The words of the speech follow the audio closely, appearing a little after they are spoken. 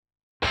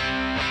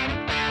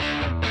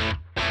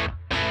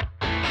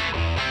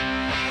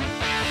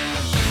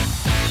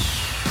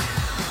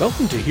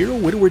Welcome to Hero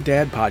Widower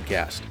Dad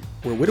Podcast,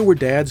 where widower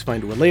dads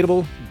find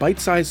relatable,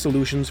 bite-sized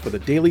solutions for the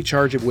daily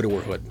charge of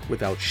widowerhood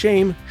without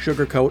shame,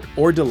 sugarcoat,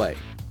 or delay.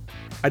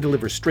 I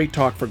deliver straight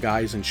talk for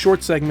guys in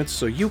short segments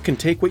so you can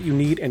take what you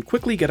need and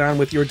quickly get on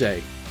with your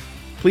day.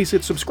 Please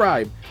hit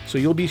subscribe so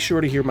you'll be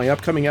sure to hear my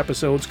upcoming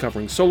episodes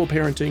covering solo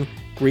parenting,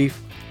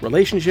 grief,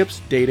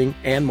 relationships, dating,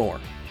 and more.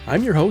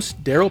 I'm your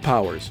host, Daryl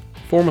Powers,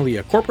 formerly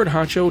a corporate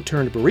honcho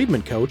turned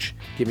bereavement coach,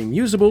 giving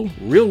usable,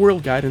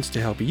 real-world guidance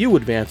to help you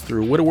advance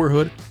through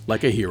widowerhood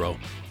like a hero.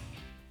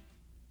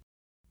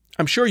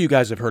 I'm sure you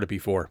guys have heard it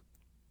before.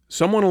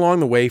 Someone along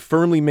the way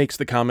firmly makes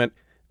the comment,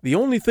 "The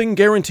only thing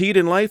guaranteed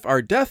in life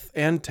are death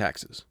and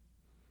taxes."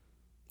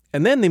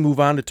 And then they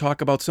move on to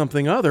talk about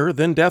something other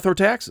than death or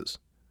taxes.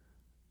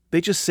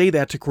 They just say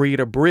that to create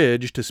a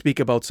bridge to speak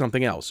about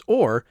something else,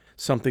 or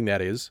something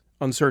that is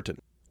uncertain.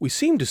 We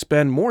seem to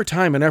spend more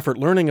time and effort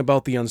learning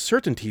about the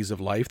uncertainties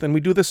of life than we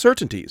do the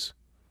certainties.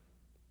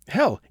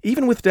 Hell,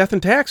 even with death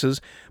and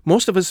taxes,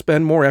 most of us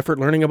spend more effort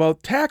learning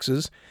about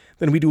taxes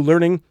than we do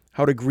learning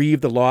how to grieve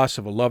the loss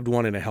of a loved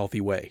one in a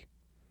healthy way.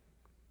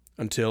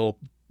 Until,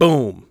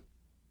 boom,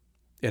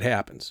 it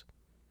happens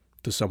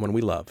to someone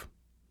we love.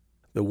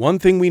 The one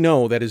thing we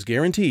know that is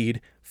guaranteed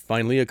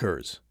finally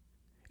occurs,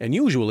 and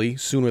usually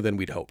sooner than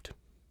we'd hoped.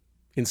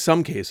 In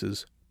some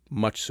cases,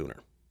 much sooner.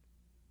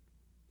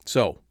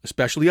 So,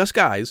 especially us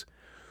guys,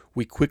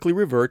 we quickly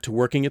revert to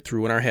working it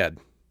through in our head.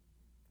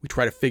 We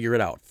try to figure it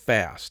out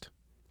fast.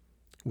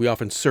 We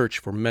often search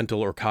for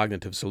mental or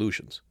cognitive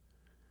solutions.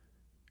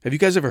 Have you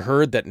guys ever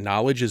heard that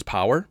knowledge is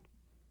power?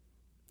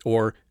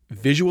 Or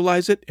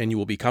visualize it and you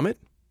will become it?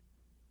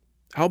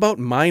 How about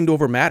mind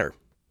over matter?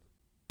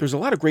 There's a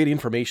lot of great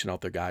information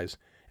out there, guys,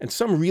 and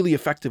some really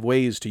effective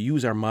ways to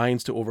use our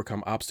minds to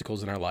overcome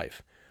obstacles in our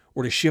life,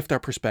 or to shift our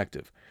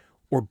perspective,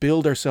 or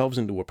build ourselves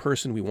into a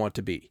person we want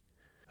to be.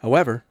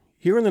 However,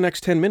 here in the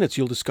next 10 minutes,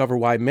 you'll discover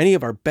why many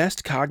of our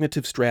best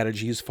cognitive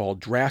strategies fall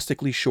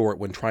drastically short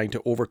when trying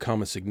to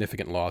overcome a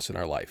significant loss in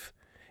our life.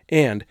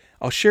 And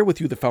I'll share with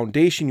you the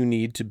foundation you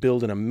need to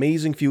build an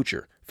amazing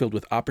future filled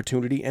with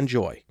opportunity and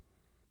joy.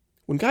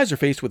 When guys are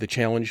faced with a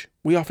challenge,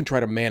 we often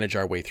try to manage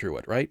our way through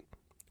it, right?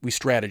 We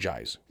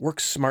strategize, work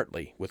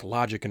smartly with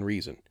logic and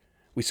reason.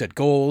 We set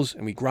goals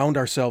and we ground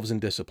ourselves in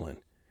discipline.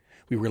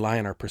 We rely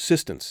on our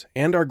persistence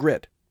and our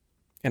grit.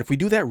 And if we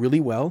do that really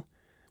well,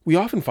 we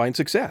often find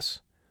success,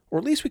 or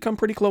at least we come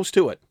pretty close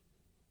to it.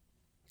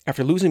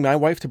 After losing my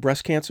wife to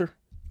breast cancer,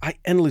 I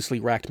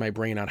endlessly racked my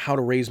brain on how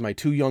to raise my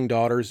two young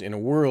daughters in a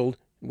world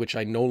in which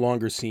I no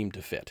longer seemed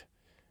to fit.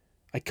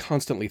 I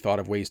constantly thought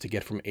of ways to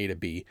get from A to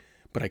B,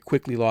 but I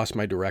quickly lost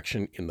my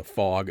direction in the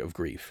fog of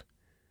grief.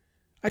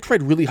 I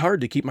tried really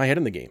hard to keep my head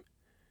in the game.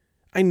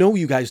 I know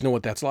you guys know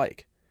what that's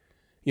like.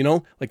 You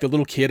know, like the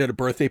little kid at a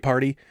birthday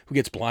party who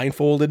gets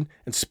blindfolded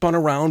and spun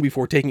around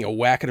before taking a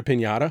whack at a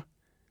piñata?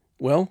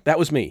 Well, that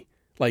was me,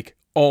 like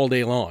all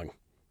day long,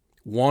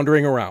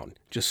 wandering around,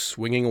 just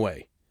swinging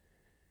away.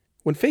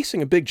 When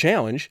facing a big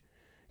challenge,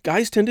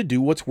 guys tend to do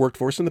what's worked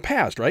for us in the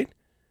past, right?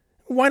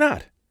 Why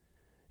not?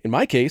 In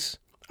my case,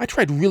 I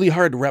tried really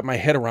hard to wrap my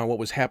head around what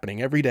was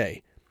happening every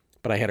day,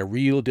 but I had a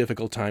real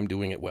difficult time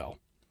doing it well.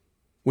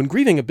 When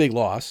grieving a big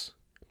loss,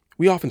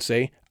 we often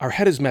say our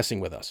head is messing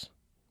with us.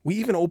 We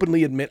even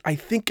openly admit, "I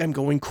think I'm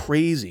going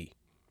crazy."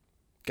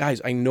 Guys,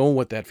 I know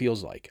what that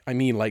feels like. I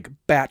mean, like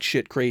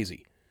batshit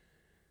crazy.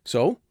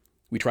 So,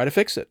 we try to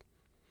fix it.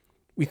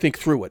 We think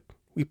through it.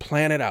 We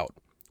plan it out.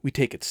 We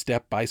take it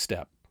step by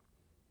step.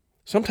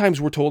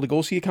 Sometimes we're told to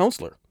go see a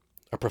counselor,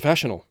 a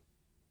professional.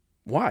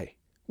 Why?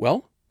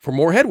 Well, for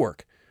more head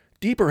work,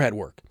 deeper head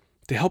work,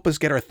 to help us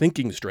get our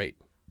thinking straight.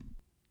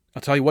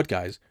 I'll tell you what,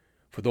 guys,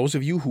 for those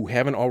of you who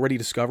haven't already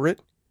discovered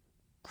it,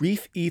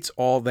 grief eats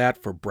all that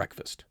for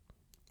breakfast.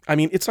 I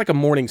mean, it's like a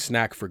morning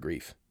snack for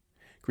grief.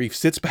 Grief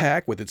sits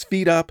back with its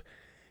feet up,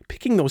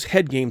 picking those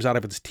head games out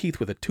of its teeth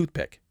with a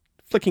toothpick,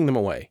 flicking them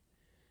away.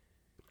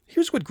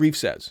 Here's what grief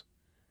says.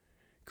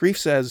 Grief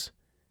says,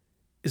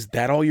 "Is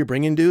that all you're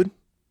bringing, dude?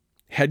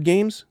 Head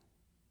games?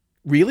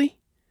 Really?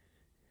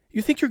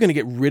 You think you're going to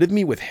get rid of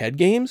me with head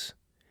games?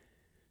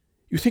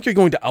 You think you're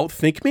going to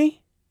outthink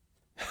me?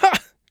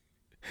 Ha!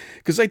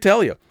 Because I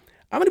tell you,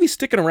 I'm going to be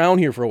sticking around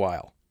here for a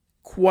while.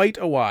 Quite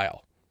a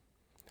while.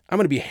 I'm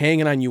going to be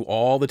hanging on you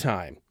all the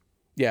time.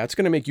 Yeah, it's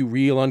going to make you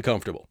real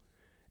uncomfortable.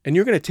 And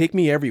you're going to take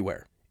me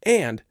everywhere.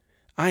 And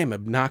I am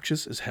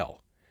obnoxious as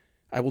hell.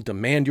 I will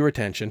demand your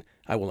attention.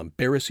 I will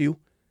embarrass you.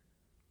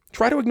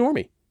 Try to ignore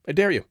me. I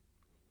dare you.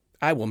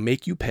 I will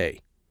make you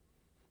pay.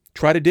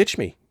 Try to ditch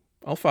me.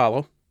 I'll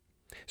follow.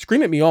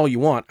 Scream at me all you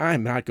want.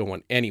 I'm not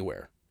going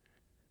anywhere.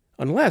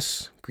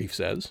 Unless, grief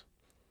says,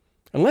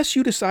 unless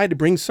you decide to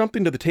bring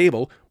something to the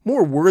table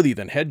more worthy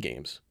than head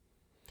games.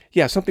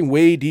 Yeah, something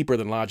way deeper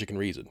than logic and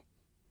reason.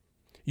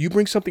 You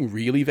bring something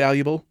really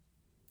valuable,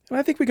 and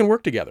I think we can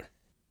work together.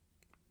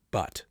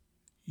 But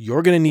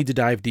you're going to need to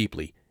dive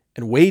deeply,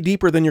 and way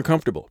deeper than you're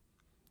comfortable.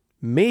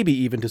 Maybe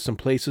even to some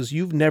places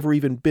you've never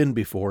even been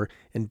before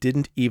and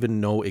didn't even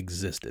know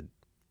existed.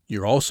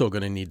 You're also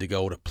going to need to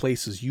go to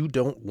places you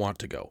don't want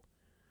to go.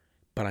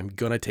 But I'm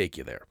going to take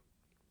you there.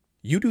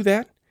 You do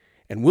that,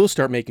 and we'll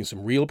start making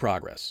some real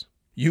progress.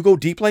 You go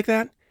deep like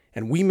that,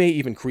 and we may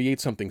even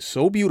create something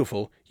so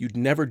beautiful you'd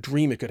never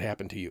dream it could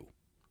happen to you.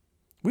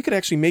 We could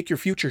actually make your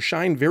future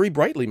shine very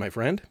brightly, my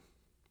friend.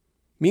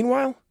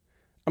 Meanwhile,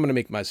 I'm going to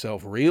make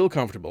myself real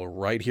comfortable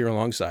right here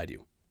alongside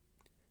you.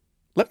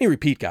 Let me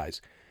repeat,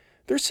 guys.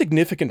 There's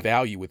significant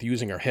value with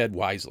using our head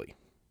wisely.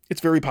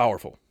 It's very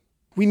powerful.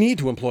 We need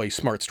to employ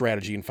smart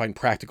strategy and find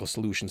practical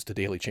solutions to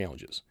daily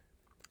challenges.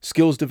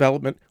 Skills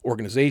development,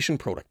 organization,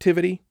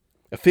 productivity,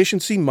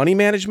 efficiency, money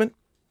management,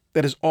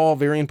 that is all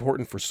very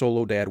important for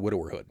solo dad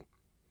widowerhood.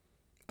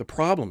 The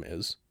problem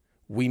is,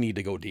 we need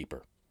to go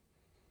deeper.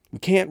 We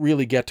can't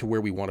really get to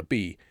where we want to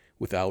be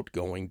without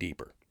going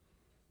deeper.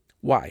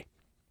 Why?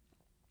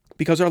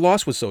 Because our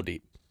loss was so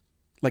deep.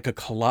 Like a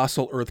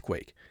colossal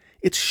earthquake,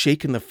 it's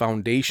shaken the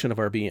foundation of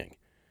our being,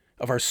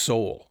 of our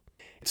soul.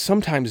 It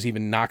sometimes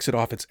even knocks it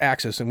off its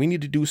axis, and we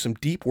need to do some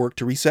deep work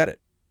to reset it.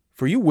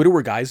 For you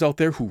widower guys out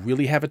there who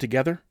really have it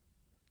together,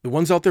 the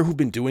ones out there who've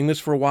been doing this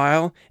for a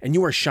while, and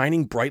you are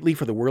shining brightly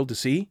for the world to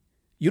see,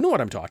 you know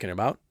what I'm talking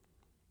about.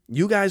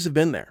 You guys have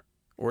been there,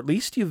 or at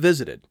least you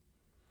visited.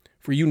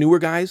 For you newer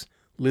guys,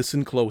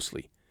 listen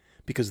closely,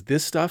 because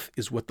this stuff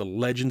is what the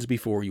legends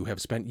before you have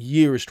spent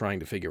years trying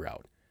to figure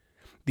out.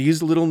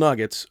 These little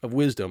nuggets of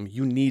wisdom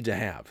you need to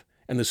have,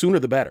 and the sooner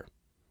the better.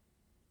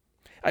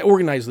 I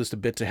organized this a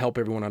bit to help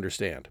everyone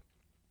understand.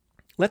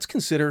 Let's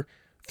consider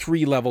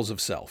 3 levels of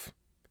self.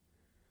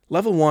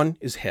 Level 1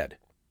 is head.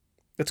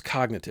 That's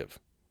cognitive,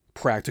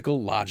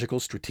 practical, logical,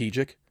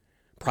 strategic,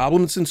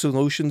 problems and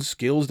solutions,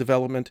 skills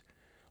development,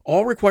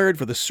 all required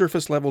for the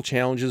surface level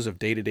challenges of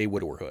day-to-day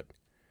widowerhood.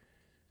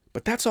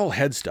 But that's all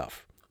head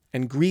stuff,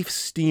 and grief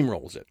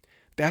steamrolls it.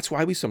 That's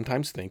why we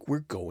sometimes think we're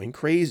going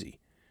crazy.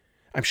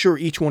 I'm sure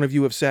each one of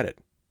you have said it.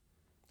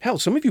 Hell,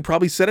 some of you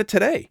probably said it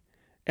today.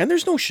 And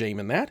there's no shame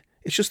in that.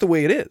 It's just the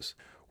way it is.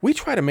 We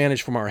try to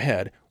manage from our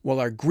head while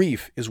our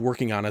grief is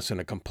working on us in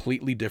a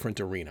completely different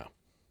arena.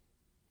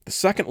 The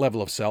second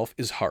level of self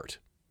is heart.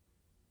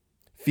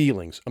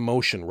 Feelings,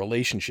 emotion,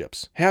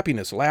 relationships,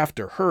 happiness,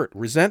 laughter, hurt,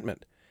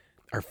 resentment,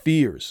 our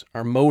fears,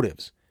 our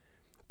motives.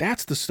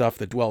 That's the stuff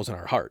that dwells in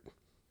our heart.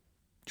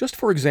 Just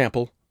for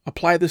example,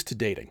 apply this to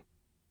dating.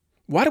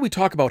 Why do we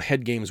talk about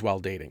head games while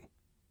dating?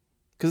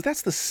 Because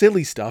that's the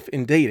silly stuff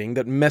in dating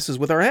that messes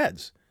with our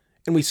heads.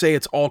 And we say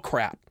it's all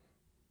crap.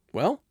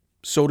 Well,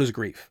 so does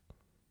grief.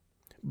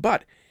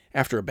 But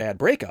after a bad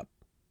breakup,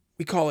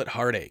 we call it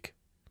heartache.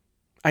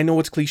 I know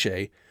it's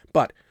cliche,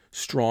 but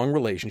strong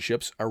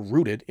relationships are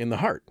rooted in the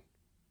heart.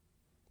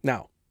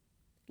 Now,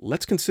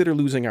 let's consider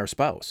losing our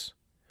spouse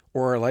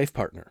or our life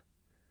partner.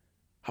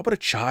 How about a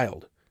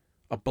child,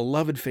 a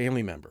beloved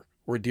family member,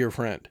 or a dear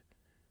friend?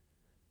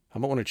 How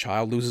about when a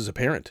child loses a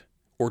parent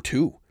or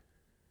 2?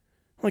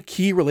 Like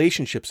key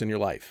relationships in your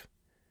life.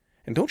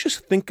 And don't just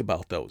think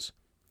about those.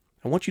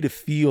 I want you to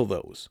feel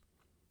those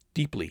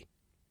deeply.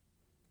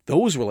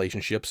 Those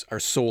relationships are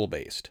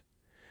soul-based.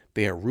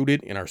 They are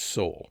rooted in our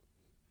soul.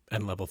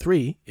 And level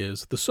 3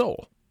 is the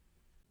soul.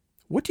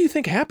 What do you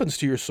think happens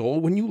to your soul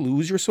when you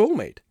lose your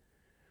soulmate?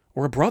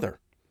 Or a brother?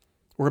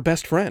 Or a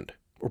best friend?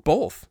 Or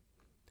both?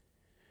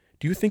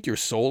 Do you think your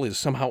soul is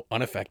somehow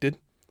unaffected?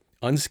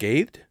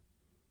 Unscathed?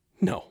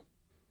 No.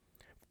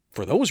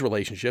 For those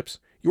relationships,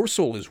 your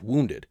soul is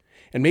wounded,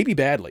 and maybe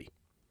badly.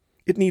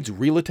 It needs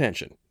real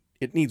attention.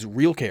 It needs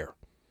real care.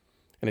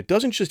 And it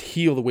doesn't just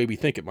heal the way we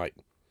think it might.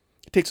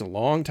 It takes a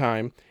long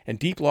time, and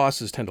deep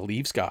losses tend to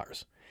leave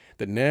scars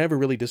that never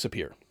really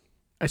disappear.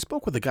 I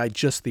spoke with a guy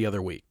just the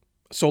other week,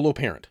 a solo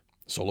parent,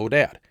 solo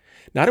dad.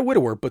 Not a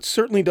widower, but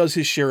certainly does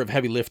his share of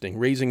heavy lifting,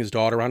 raising his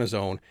daughter on his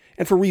own,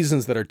 and for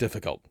reasons that are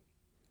difficult.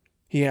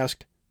 He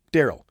asked,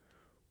 Daryl,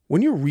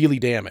 when you're really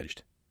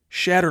damaged,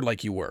 shattered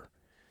like you were,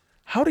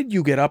 how did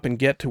you get up and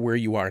get to where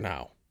you are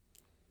now?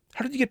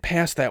 How did you get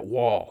past that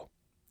wall?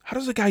 How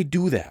does a guy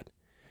do that?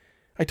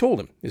 I told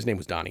him, his name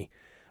was Donnie.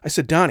 I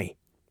said, Donnie,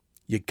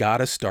 you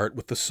gotta start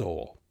with the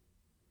soul.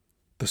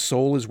 The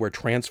soul is where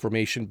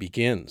transformation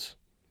begins.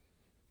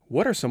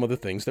 What are some of the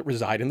things that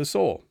reside in the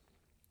soul?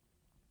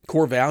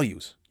 Core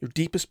values, your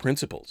deepest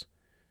principles.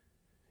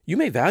 You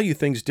may value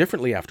things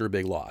differently after a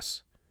big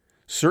loss.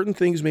 Certain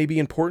things may be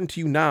important to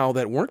you now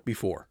that weren't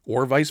before,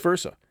 or vice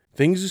versa.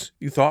 Things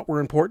you thought were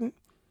important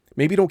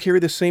maybe don't carry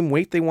the same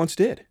weight they once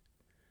did.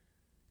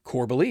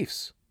 Core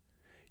beliefs.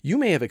 You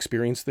may have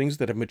experienced things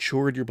that have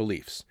matured your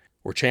beliefs,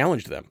 or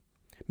challenged them,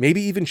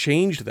 maybe even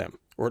changed them,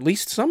 or at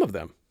least some of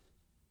them.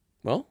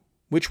 Well,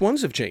 which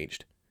ones have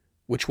changed?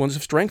 Which ones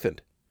have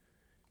strengthened?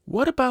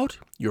 What about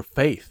your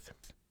faith?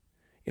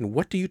 In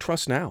what do you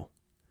trust now?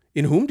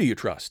 In whom do you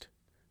trust?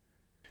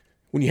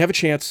 When you have a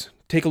chance,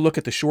 take a look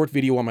at the short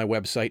video on my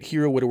website,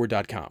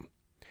 herowidower.com.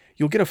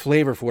 You'll get a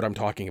flavor for what I'm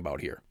talking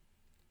about here.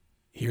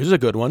 Here's a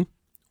good one.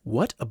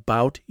 What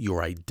about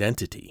your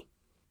identity?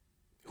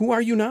 Who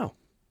are you now?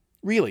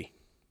 Really?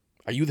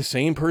 Are you the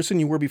same person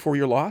you were before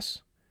your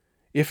loss?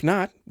 If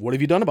not, what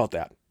have you done about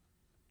that?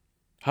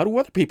 How do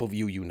other people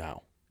view you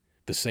now?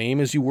 The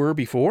same as you were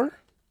before?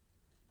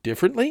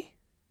 Differently?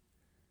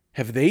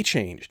 Have they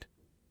changed?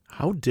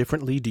 How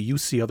differently do you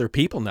see other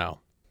people now?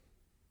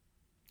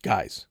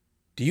 Guys,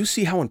 do you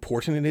see how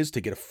important it is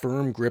to get a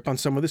firm grip on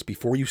some of this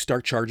before you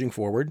start charging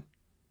forward?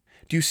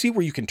 Do you see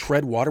where you can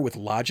tread water with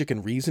logic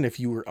and reason if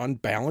you are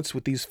unbalanced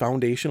with these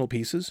foundational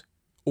pieces?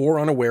 Or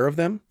unaware of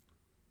them?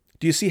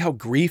 Do you see how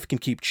grief can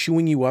keep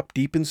chewing you up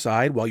deep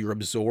inside while you're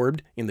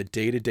absorbed in the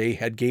day-to-day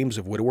head games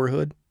of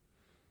widowerhood?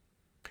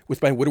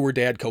 With my widower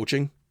dad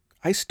coaching,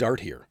 I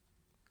start here.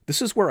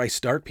 This is where I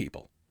start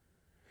people.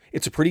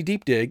 It's a pretty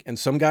deep dig, and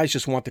some guys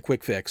just want the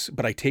quick fix,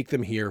 but I take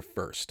them here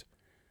first.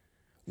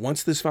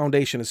 Once this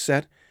foundation is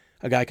set,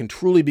 a guy can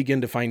truly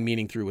begin to find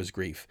meaning through his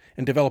grief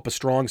and develop a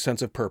strong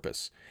sense of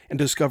purpose and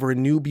discover a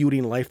new beauty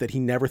in life that he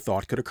never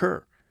thought could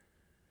occur.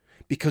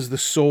 Because the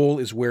soul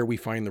is where we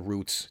find the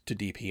roots to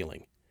deep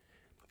healing.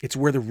 It's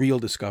where the real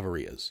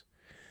discovery is.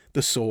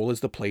 The soul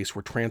is the place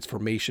where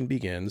transformation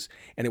begins,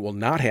 and it will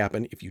not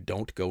happen if you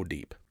don't go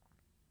deep.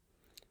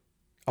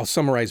 I'll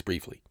summarize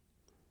briefly.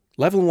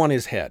 Level 1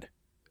 is head.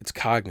 It's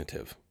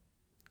cognitive.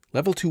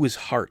 Level 2 is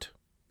heart.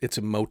 It's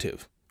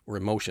emotive or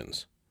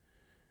emotions.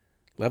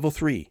 Level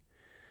 3,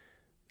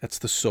 that's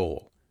the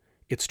soul.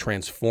 It's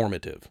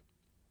transformative.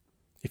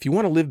 If you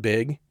want to live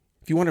big,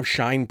 if you want to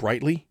shine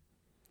brightly,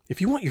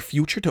 if you want your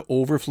future to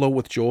overflow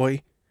with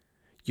joy,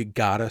 you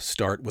gotta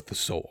start with the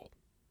soul.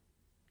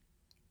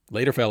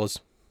 Later, fellas.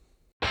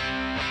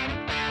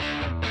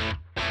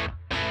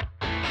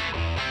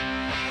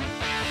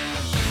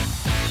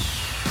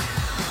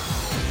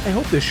 I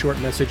hope this short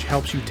message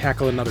helps you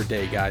tackle another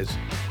day, guys.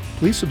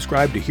 Please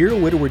subscribe to Hero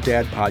Widower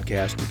Dad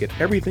podcast to get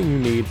everything you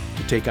need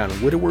to take on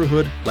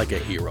widowerhood like a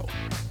hero.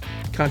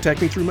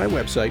 Contact me through my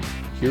website,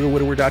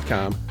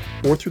 herowidower.com,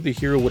 or through the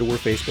Hero Widower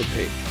Facebook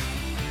page.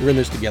 We're in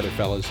this together,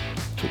 fellas.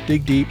 So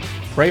dig deep,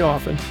 pray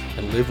often,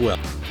 and live well.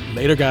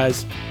 Later,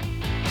 guys.